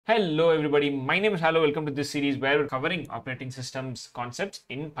Hello everybody, my name is Halo. Welcome to this series where we're covering operating systems concepts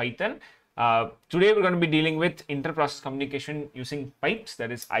in Python. Today we're going to be dealing with inter-process communication using pipes,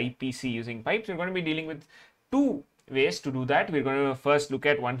 that is IPC using pipes. We're going to be dealing with two ways to do that. We're going to first look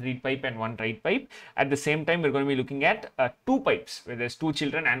at one read pipe and one write pipe. At the same time, we're going to be looking at two pipes where there's two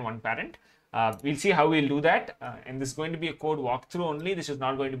children and one parent. We'll see how we'll do that, and this is going to be a code walkthrough only. This is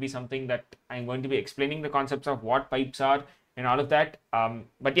not going to be something that I'm going to be explaining the concepts of what pipes are and all of that.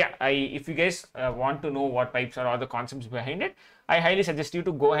 But yeah, if you guys want to know what pipes are or the concepts behind it, I highly suggest you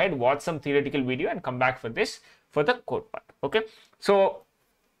to go ahead, watch some theoretical video and come back for this for the code part. Okay, so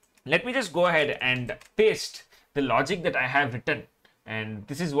let me just go ahead and paste the logic that I have written, and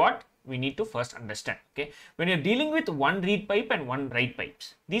this is what we need to first understand. Okay, when you're dealing with one read pipe and one write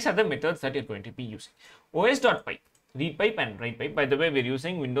pipes, these are the methods that you're going to be using. os.pipe, read pipe and write pipe. By the way, we're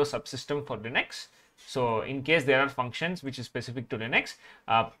using Windows subsystem for Linux. So in case there are functions which is specific to Linux,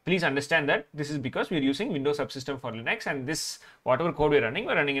 please understand that this is because we're using Windows subsystem for Linux, and this whatever code we're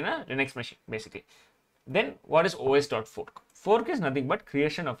running in a Linux machine basically. Then what is os.fork? Fork is nothing but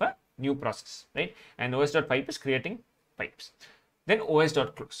creation of a new process, right? And os.pipe is creating pipes. Then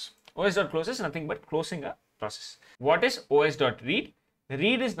os.close. os.close is nothing but closing a process. What is os.read?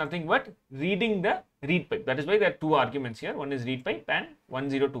 Read is nothing but reading the read pipe. That is why there are two arguments here. One is read pipe and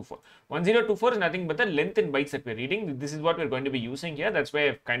 1024. 1024 is nothing but the length in bytes that we're reading. This is what we're going to be using here. That's why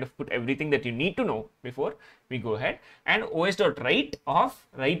I've kind of put everything that you need to know before we go ahead. And os.write of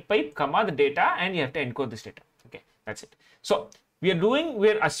write pipe comma the data, and you have to encode this data. Okay, that's it. So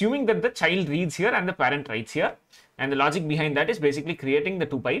we're assuming that the child reads here and the parent writes here, and the logic behind that is basically creating the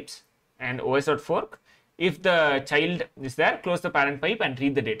two pipes. And os.fork, if the child is there, close the parent pipe and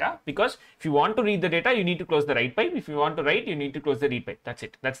read the data, because if you want to read the data, you need to close the write pipe. If you want to write, you need to close the read pipe. That's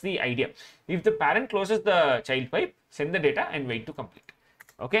it. That's the idea. If the parent closes the child pipe, send the data and wait to complete.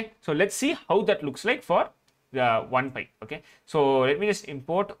 Okay, so let's see how that looks like for the one pipe. Okay, so let me just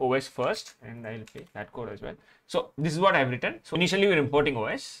import OS first, and I'll play that code as well. So this is what I've written. So initially we're importing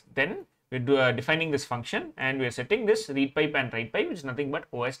OS, then we're defining this function, and we're setting this read pipe and write pipe, which is nothing but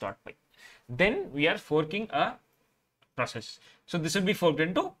os.pipe. Then we are forking a process. So this will be forked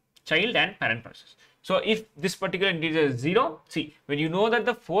into child and parent process. So if this particular integer is 0, see, when you know that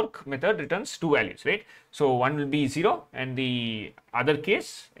the fork method returns two values, right? So one will be 0, and the other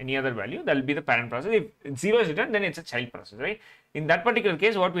case, any other value, that will be the parent process. If 0 is returned, then it's a child process, right? In that particular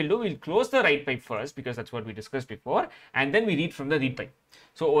case, what we'll do, we'll close the write pipe first, because that's what we discussed before, and then we read from the read pipe.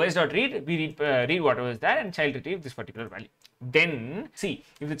 So os.read, we read whatever is there, and child retrieve this particular value. Then see,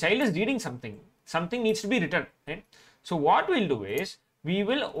 if the child is reading something needs to be written, right? So what we'll do is, we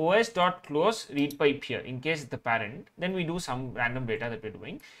will os.close read pipe here in case it's the parent. Then we do some random data that we're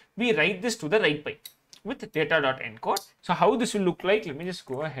doing. We write this to the write pipe with data.encode. So how this will look like, let me just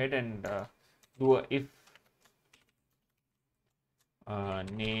go ahead and do a if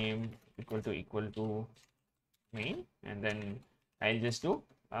name equal to main, and then I'll just do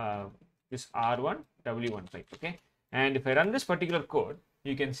this r1 w1 pipe. Okay, and if I run this particular code,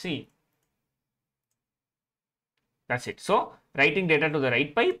 you can see that's it. So writing data to the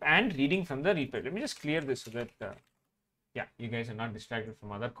write pipe and reading from the read pipe. Let me just clear this so that yeah, you guys are not distracted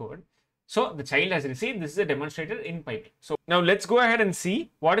from other code. So the child has received. This is a demonstrator in piping. So now let's go ahead and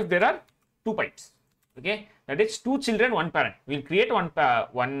see what if there are two pipes. Okay, that is two children, one parent. We'll create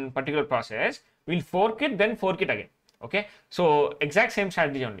one particular process. We'll fork it, then fork it again. Okay, so exact same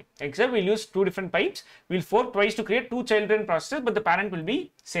strategy only, except we'll use two different pipes. We'll fork twice to create two children processes, but the parent will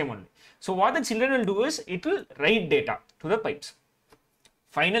be same only. So what the children will do is, it will write data to the pipes.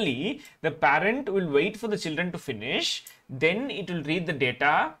 Finally, the parent will wait for the children to finish, then it will read the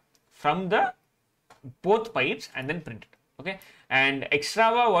data from the both pipes and then print it. Okay, and extra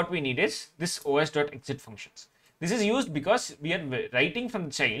what we need is this os.exit functions. This is used because we are writing from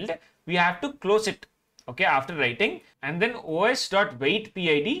the child, we have to close it. Okay, after writing, and then os.wait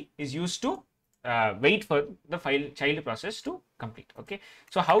PID is used to wait for the child process to complete. Okay,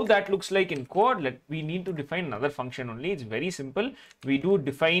 so how that looks like in code, we need to define another function only. It's very simple. We do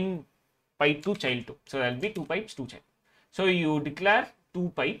define pipe to child 2. So there will be two pipes, two child. So you declare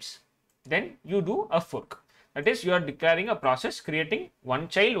two pipes, then you do a fork. That is, you are declaring a process creating one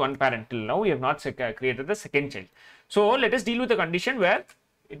child, one parent. Till now we have not created the second child. So let us deal with a condition where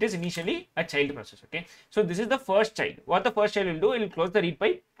it is initially a child process. Okay, so this is the first child. What the first child will do, it will close the read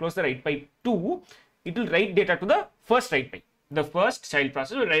pipe, close the write pipe 2. It will write data to the first write pipe. The first child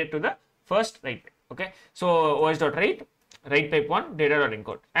process will write to the first write pipe. Okay, so os.write, write pipe 1,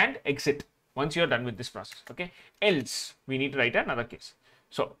 data.encode, and exit once you are done with this process. Okay, else we need to write another case.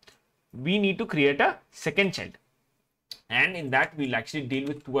 So we need to create a second child. And in that, we'll actually deal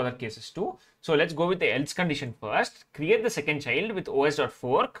with two other cases too. So let's go with the else condition first. Create the second child with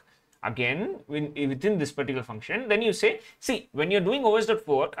os.fork. Again, within this particular function, then you say, see, when you're doing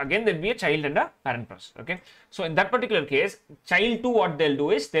os.fork, again, there'll be a child and a parent process. Okay. So in that particular case, child 2, what they'll do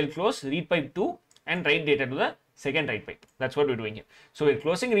is they'll close read pipe 2 and write data to the second write pipe. That's what we're doing here. So we're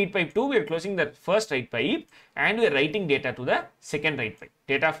closing read pipe 2, we're closing the first write pipe, and we're writing data to the second write pipe.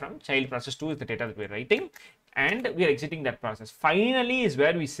 Data from child process 2 is the data that we're writing, and we are exiting that process. Finally is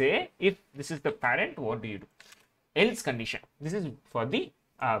where we say, if this is the parent, what do you do? Else condition. This is for the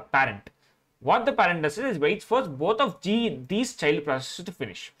parent. What the parent does is waits for both of these child processes to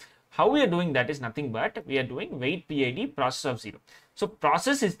finish. How we are doing that is nothing but we are doing wait PID process of 0. So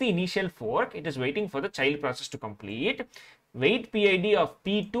process is the initial fork. It is waiting for the child process to complete. Wait PID of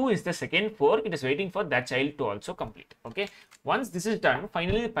P2 is the second fork. It is waiting for that child to also complete. Okay. Once this is done,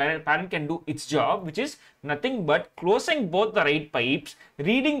 finally the parent can do its job, which is nothing but closing both the write pipes,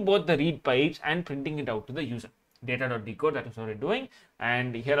 reading both the read pipes, and printing it out to the user. Data.decode, that is what we're doing.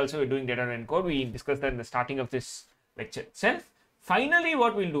 And here also we're doing data.encode. We discussed that in the starting of this lecture itself. Finally,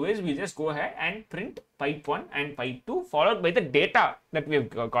 what we'll do is we'll just go ahead and print pipe 1 and pipe 2 followed by the data that we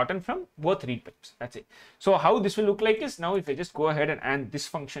have gotten from both read pipes. That's it. So how this will look like is, now if I just go ahead and add this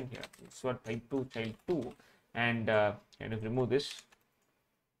function here, this what pipe 2 child 2, and kind of remove this.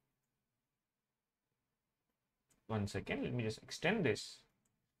 One second, let me just extend this.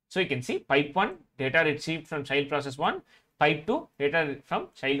 So you can see pipe 1 data received from child process 1, pipe 2 data from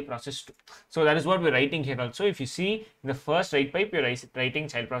child process 2. So that is what we're writing here also. If you see in the first write pipe, you're writing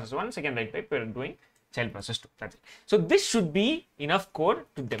child process 1, second write pipe, you're doing child process 2. That's it. So this should be enough code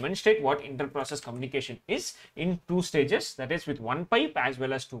to demonstrate what inter-process communication is in 2 stages, that is with 1 pipe as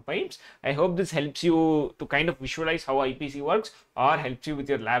well as 2 pipes. I hope this helps you to kind of visualize how IPC works, or helps you with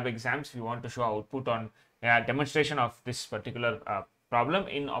your lab exams if you want to show output on demonstration of this particular problem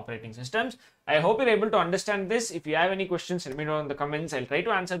in operating systems. I hope you're able to understand this. If you have any questions, let me know in the comments. I'll try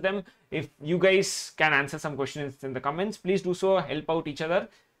to answer them. If you guys can answer some questions in the comments, please do so. Help out each other.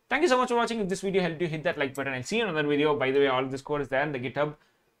 Thank you so much for watching. If this video helped you, hit that like button. I'll see you in another video. By the way, all of this code is there in the GitHub.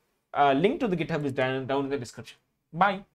 Link to the GitHub is down in the description. Bye.